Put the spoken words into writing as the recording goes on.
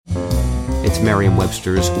It's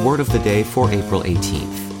Merriam-Webster's Word of the Day for April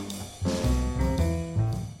 18th.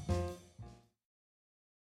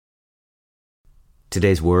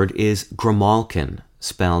 Today's word is grimalkin,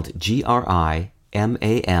 spelled G-R-I-M-A-L-K-I-N.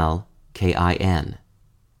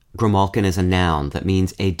 Grimalkin is a noun that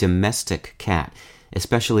means a domestic cat,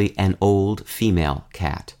 especially an old female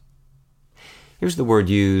cat. Here's the word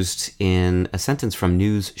used in a sentence from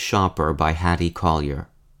News Shopper by Hatty Collier.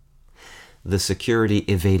 The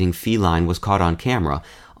security-evading feline was caught on camera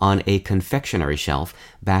on a confectionary shelf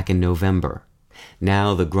back in November.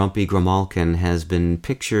 Now the grumpy grimalkin has been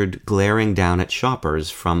pictured glaring down at shoppers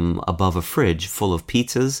from above a fridge full of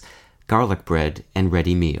pizzas, garlic bread, and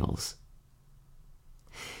ready meals.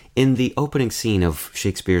 In the opening scene of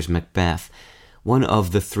Shakespeare's Macbeth, one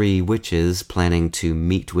of the three witches planning to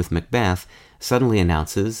meet with Macbeth suddenly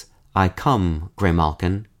announces, "I come,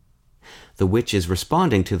 Graymalkin." The witch is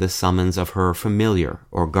responding to the summons of her familiar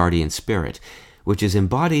or guardian spirit, which is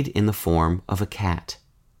embodied in the form of a cat.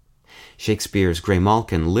 Shakespeare's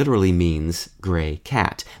Graymalkin literally means gray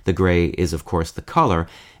cat. The gray is, of course, the color,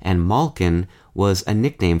 and malkin was a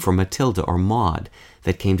nickname for Matilda or Maud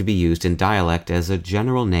that came to be used in dialect as a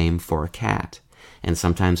general name for a cat, and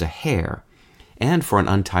sometimes a hare, and for an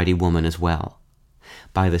untidy woman as well.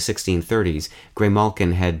 By the 1630s,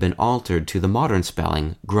 Graymalkin had been altered to the modern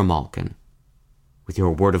spelling grimalkin. With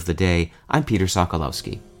your Word of the Day, I'm Peter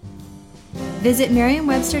Sokolowski. Visit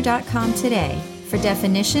Merriam-Webster.com today for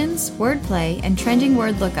definitions, wordplay, and trending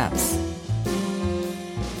word lookups.